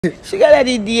Sugar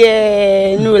daddy,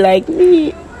 dear, no, like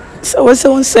me. So what's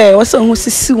on say? What's on what's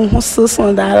soon? What's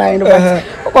on that line?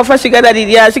 What for sugar daddy,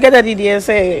 dear? Sugar daddy, dear,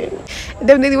 say.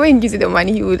 Definitely, when he gives you the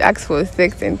money, he would ask for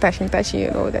sex and touching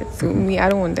and all that. So me, I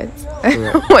don't want that. I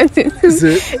don't want it.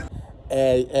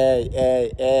 Hey,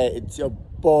 it's your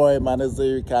boy, man. So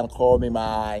you can call me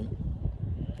my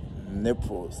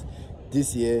nipples.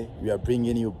 This year, we are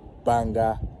bringing you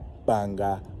banger.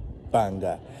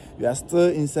 We are still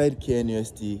inside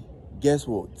KNUST. Guess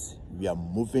what? We are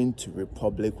moving to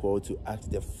Republic Hall to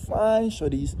ask the fine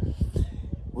shorties,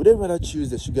 would they rather choose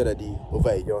the sugar daddy over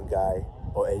a young guy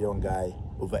or a young guy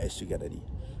over a sugar daddy?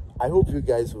 I hope you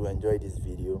guys will enjoy this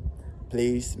video.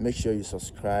 Please make sure you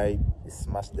subscribe, you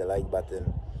smash the like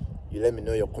button, you let me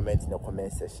know your comments in the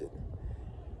comment section.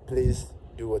 Please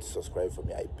do what to subscribe for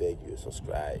me. I beg you,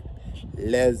 subscribe.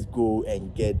 Let's go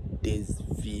and get this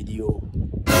video.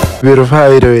 Beautiful, how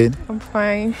are you doing? I'm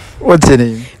fine. What's your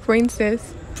name?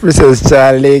 Princess. Princess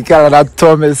Charlie, Canada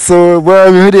Thomas. So,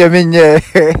 well, who do you mean? I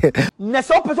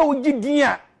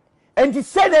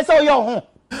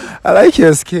like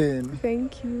your skin.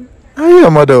 Thank you. Are you a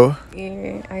model?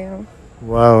 Yeah, I am.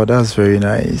 Wow, that's very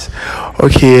nice.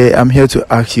 Okay, I'm here to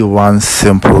ask you one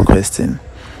simple question.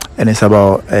 And it's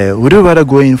about, would you rather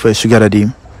go in for a sugar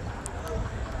daddy?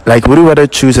 Like, would you rather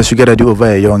choose a sugar daddy over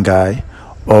a young guy?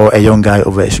 Or a young guy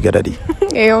over a sugar daddy?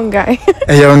 A young guy.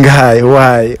 A young guy.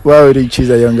 Why? Why would you choose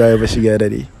a young guy over a sugar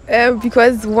daddy?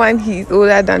 Because one, he's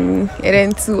older than me, and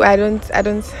then two, I don't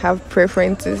have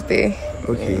preferences there.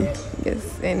 Okay.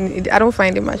 Yes, and I don't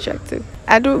find them attractive.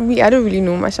 I don't really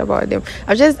know much about them.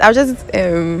 I've just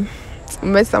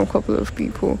met some couple of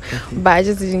people, but I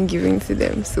just didn't give in to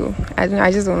them. So I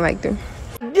just don't like them.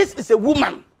 This is a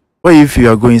woman. What if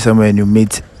you are going somewhere and you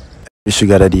meet a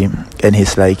sugar daddy and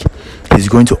he's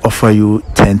going to offer you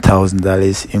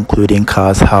 $10,000, including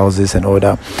cars, houses, and all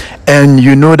that, and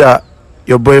you know that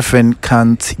your boyfriend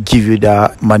can't give you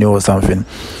that money or something,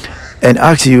 and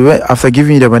ask you after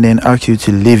giving you the money and ask you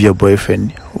to leave your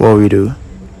boyfriend, what will you do?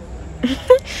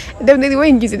 Definitely,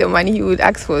 when he gives you the money, he would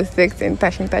ask for sex and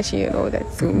touching and all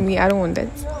that. So me, I don't want that.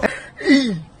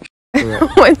 I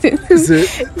don't want it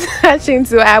touching,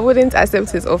 so I wouldn't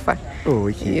accept his offer. Oh,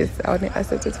 okay. Yes, I wouldn't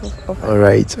accept his offer. All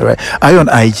right. Are you on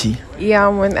IG? Yeah,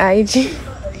 I'm on IG.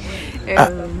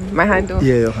 My handle.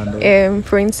 Yeah, your handle.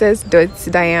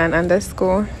 Princess.Diane_.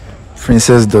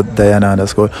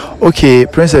 Princess.Diana_. Okay,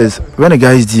 Princess, when a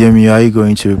guy's DM you, are you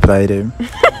going to reply them?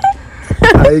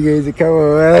 Are you going to come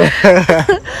on?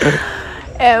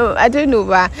 I don't know,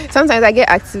 but sometimes I get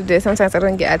active there, sometimes I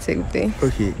don't get active there.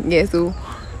 Okay. Yeah, so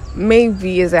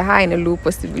maybe it's a high and a low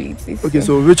possibility. Okay,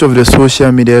 so which of the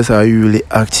social medias are you really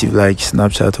active, like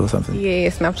Snapchat or something? Yeah,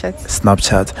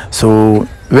 Snapchat. So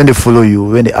when they follow you,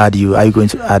 when they add you, are you going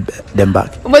to add them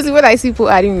back? Mostly when I see people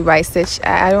adding me by search,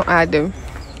 I don't add them.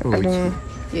 Okay. I don't.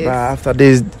 Yes. But after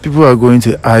this, people are going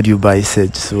to add you by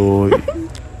search. So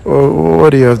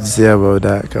what do you have to say about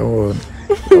that? Come on,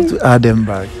 you have to add them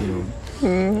back, you know.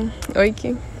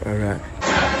 Okay. All right.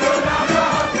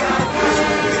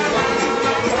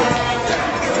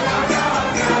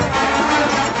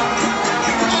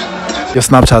 Your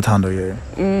Snapchat handle here?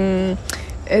 It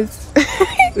is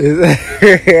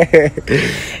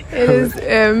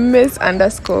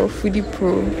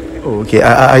Miss_Foodie_Pro. Oh, okay.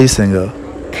 Are you single?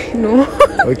 No.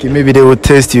 Okay, maybe they will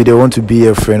test you. They want to be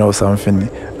a friend or something.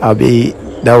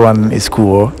 That one is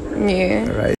cool. Yeah.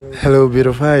 All right. Hello,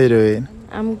 beautiful. How are you doing?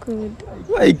 I'm good.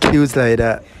 Why are you cute like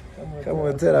that? Come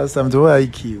on, tell us something. Why are you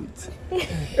cute?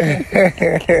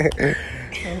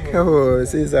 Come on,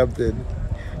 say something.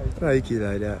 Why are you cute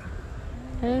like that?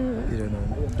 I don't know. You don't know.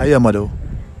 Are you a model?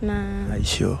 Nah. Are you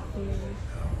sure?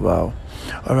 Wow.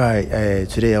 All right.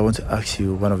 Today I want to ask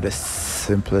you one of the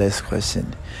simplest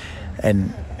questions,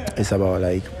 and it's about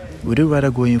like, would you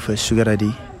rather go in for a sugar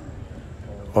daddy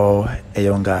or a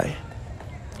young guy?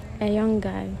 A young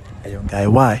guy. A young guy.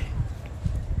 Why?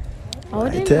 I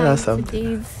wouldn't Tell like us to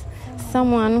something. date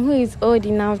someone who is old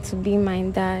enough to be my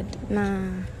dad.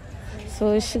 Nah.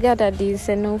 So sugar daddy is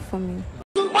a no for me.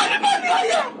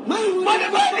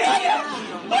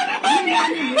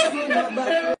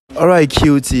 All right,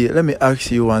 cutie. Let me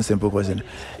ask you one simple question.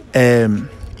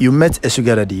 You met a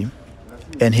sugar daddy,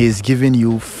 and he's giving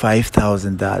you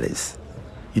 $5,000.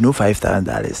 You know $5,000.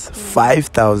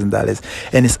 $5,000,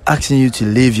 and he's asking you to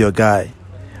leave your guy.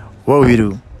 What will you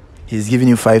do? He's giving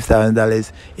you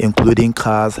 $5,000, including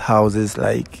cars, houses,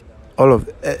 like all of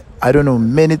I don't know,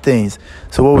 many things.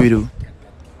 So what will you do?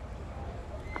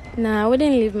 Nah, I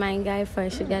wouldn't leave my guy for a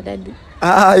sugar daddy.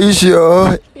 Are you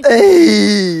sure?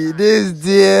 Hey, this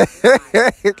dear.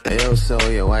 Yo, so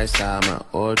your white side, my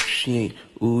old tree.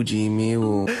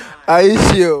 Are you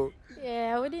sure?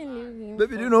 Yeah, I wouldn't leave him.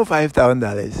 Baby, do you know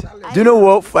 $5,000? Do you know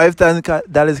what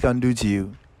 $5,000 can do to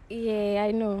you? Yeah,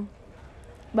 I know.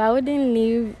 But I wouldn't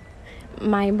leave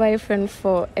my boyfriend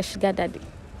for a sugar daddy.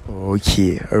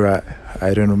 Okay, alright.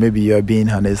 I don't know, maybe you're being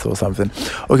honest or something.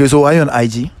 Okay, so are you on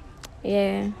IG?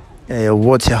 Yeah.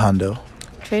 What's your handle?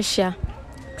 Tricia.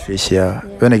 Tricia. Yeah.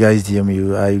 When the guys DM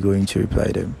you, are you going to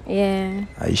reply them? Yeah.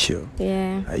 Are you sure?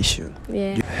 Yeah. Are you sure?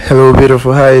 Yeah. Hello,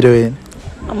 beautiful. How are you doing?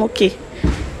 I'm okay.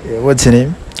 Yeah, what's your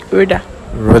name? Rhoda.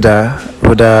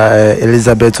 Rhoda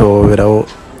Elizabeth or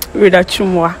Rhoda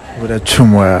Chumwa. Rhoda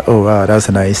Chumwa. Oh wow, that's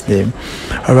a nice name.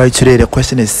 Alright, today the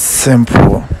question is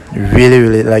simple.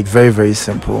 Really, like very, very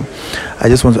simple. I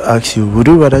just want to ask you, would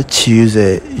you rather choose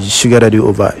a sugar daddy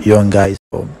over young guys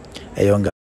or a young guy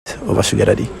over sugar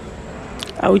daddy?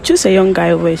 I would choose a young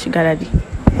guy over a sugar daddy.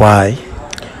 Why?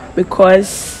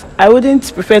 Because I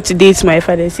wouldn't prefer to date my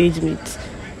father's age mate.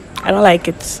 I don't like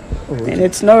it. Oh, okay. And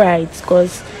it's not right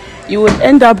because you would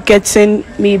end up getting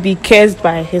maybe cursed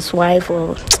by his wife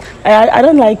or I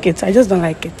don't like it. I just don't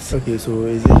like it. Okay, so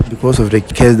is it because of the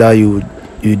case that you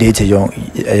date a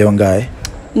young guy?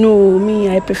 No, me,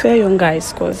 I prefer young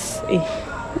guys because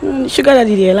sugar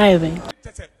daddy they alive. Hey,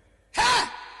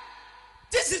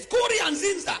 this is Korean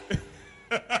Zinza.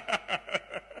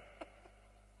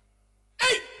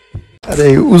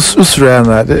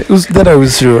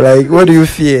 Like, what do you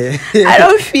fear? I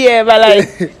don't fear, but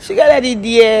like sugar daddy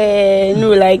dear,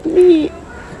 no, like me.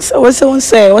 So what's someone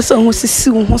say? What's someone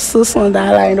who's on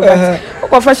that line?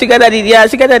 But for sugar daddy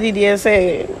dear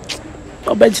say,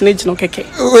 "Oh, bet you need no keke."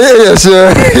 Yeah,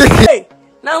 sure.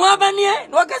 Now what happened?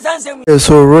 Yeah,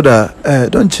 so Rhoda,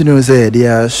 don't you know say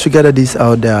there are sugar daddies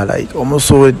out there like almost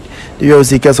so you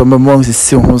also get some amongst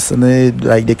the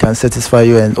like they can satisfy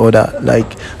you and all that.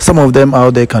 Like some of them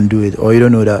out there can do it, or you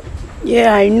don't know that?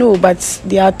 Yeah, I know, but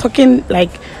they are talking like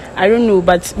I don't know,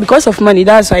 but because of money,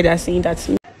 that's why they are saying that.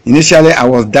 Initially, I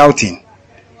was doubting,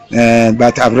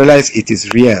 but I've realized it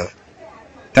is real.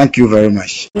 Thank you very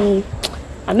much. I'm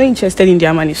not interested in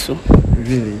their money, so.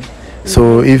 Really?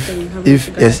 So if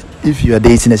you are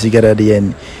dating a sugar daddy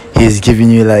and he's giving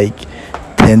you like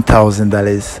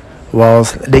 $10,000,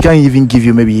 whilst they can't even give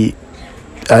you maybe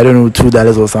I don't know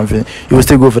 $2 or something, you will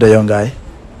still go for the young guy?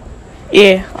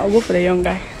 Yeah, I'll go for the young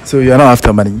guy. So you are not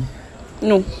after money?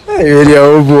 No. Are you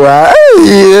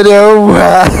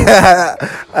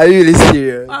really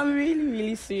serious? I'm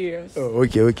really serious. Oh,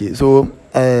 okay. So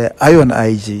are you on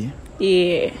IG?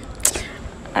 Yeah,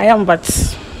 I am,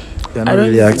 but you're not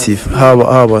really active. How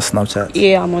about Snapchat?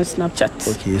 Yeah, I'm on Snapchat.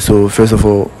 Okay, so first of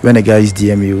all, when a guy is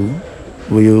DM you,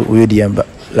 will you DM back?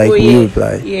 Like, will you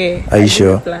reply? Yeah. Are you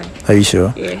sure? Reply. Are you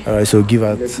sure? Yeah. Alright, so give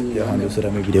out your handle so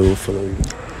that maybe they will follow you.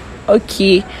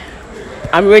 Okay,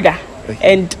 I'm Rhoda, okay.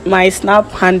 And my Snap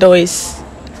handle is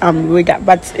Rhoda,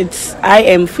 but it's I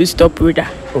am full stop Rhoda.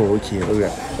 Oh, okay.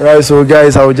 Alright, so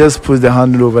guys, I will just put the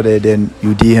handle over there, then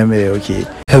you DM me. Okay.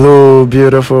 Hello,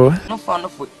 beautiful. How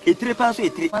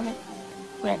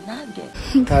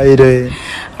you doing?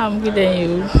 I'm good, and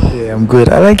you? Yeah, I'm good.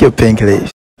 I like your pink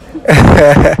lips.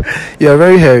 You are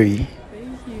very hairy.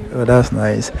 Thank you. Oh, that's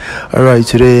nice. Alright,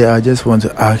 today I just want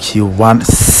to ask you one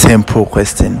simple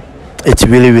question. It's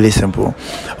really simple.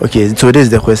 Okay, so this is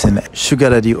the question: sugar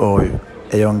daddy or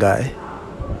a young guy?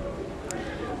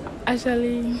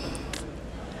 Actually,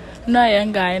 not a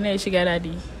young guy, not a sugar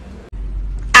daddy.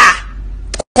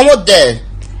 Come on there.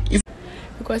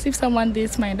 Because if someone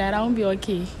dates my dad, I won't be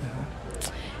okay.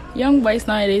 Young boys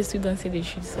nowadays still don't say the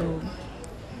truth, so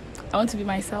I want to be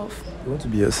myself. You want to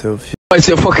be yourself? It's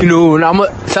a fucking no.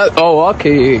 Oh,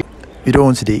 okay. You don't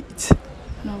want to date?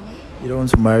 No. You don't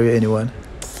want to marry anyone?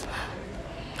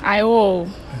 I will.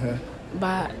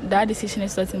 But that decision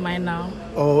is not in mind now.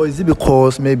 Or is it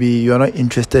because maybe you are not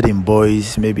interested in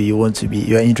boys? Maybe you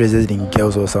are interested in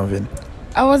girls or something?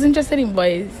 I was interested in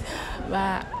boys,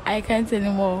 but I can't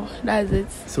anymore. That's it.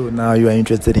 So now you are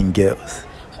interested in girls?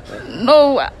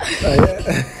 No.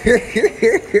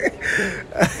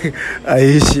 Are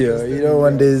you sure? You don't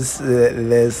want this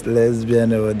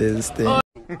lesbian or this thing? No,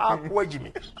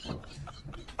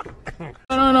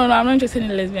 I'm not interested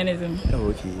in lesbianism. Oh,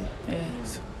 okay. Yeah.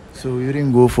 So you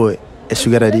didn't go for a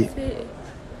sugar daddy?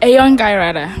 A young guy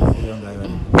rather.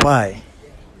 Why?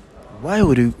 Why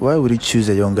would you choose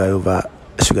a young guy over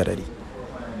a sugar daddy?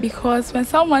 Because when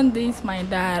someone dates my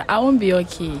dad, I won't be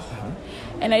okay.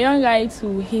 And a young guy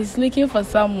too, he's looking for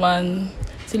someone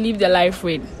to live their life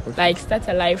with, like start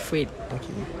a life with.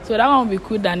 Okay. So that one will be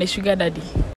cool than a sugar daddy.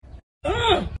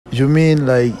 You mean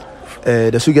like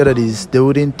the sugar daddies, they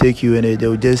wouldn't take you in it, they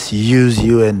would just use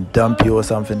you and dump you or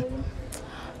something?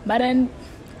 But then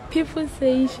People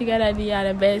say sugar daddy are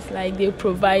the best, like they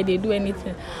provide, they do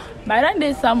anything. But I don't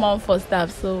need someone for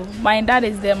stuff, so my dad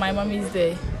is there, my mom is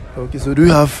there. Okay, so do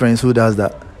you have friends who does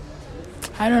that?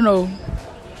 I don't know.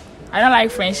 I don't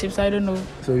like friendships, I don't know.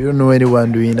 So you don't know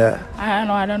anyone doing that?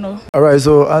 I don't know. Alright,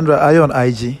 so Andra, are you on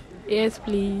IG? Yes,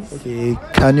 please. Okay,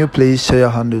 can you please share your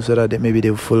handle so that maybe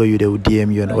they'll follow you, they will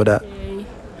DM you and all that?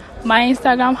 My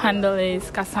Instagram handle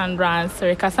is Cassandra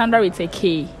Ansari. Cassandra with a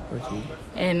K. Okay.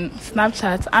 And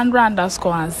Snapchat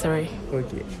Andra_Ansari.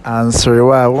 Okay. Ansari,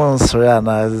 why I won't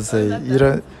say you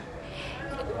don't.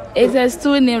 It's a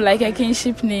stool name, like a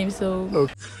kinship name, so.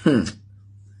 When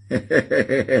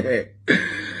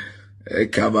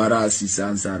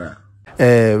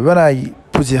I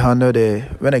put your handle there,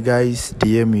 when a guys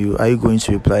DM you, are you going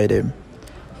to reply them?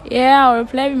 Yeah, I'll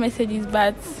reply with messages,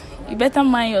 but you better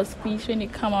mind your speech when you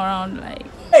come around, like.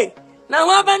 Hey, now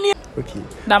what about Okay.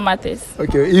 That matters.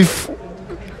 Okay,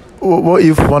 what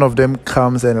if one of them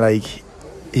comes and like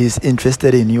he's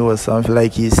interested in you or something,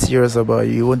 like he's serious about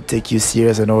you, he won't take you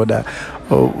serious and all that?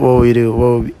 What will you do?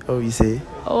 What will you say?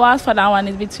 Oh, as for that one,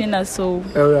 is between us, so.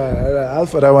 Alright. As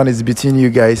for that one, is between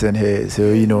you guys and her.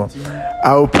 So, you know,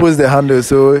 I'll post the handle.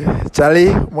 So,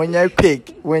 Charlie, when you're quick,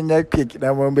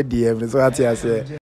 that won't be DM. That's what I say.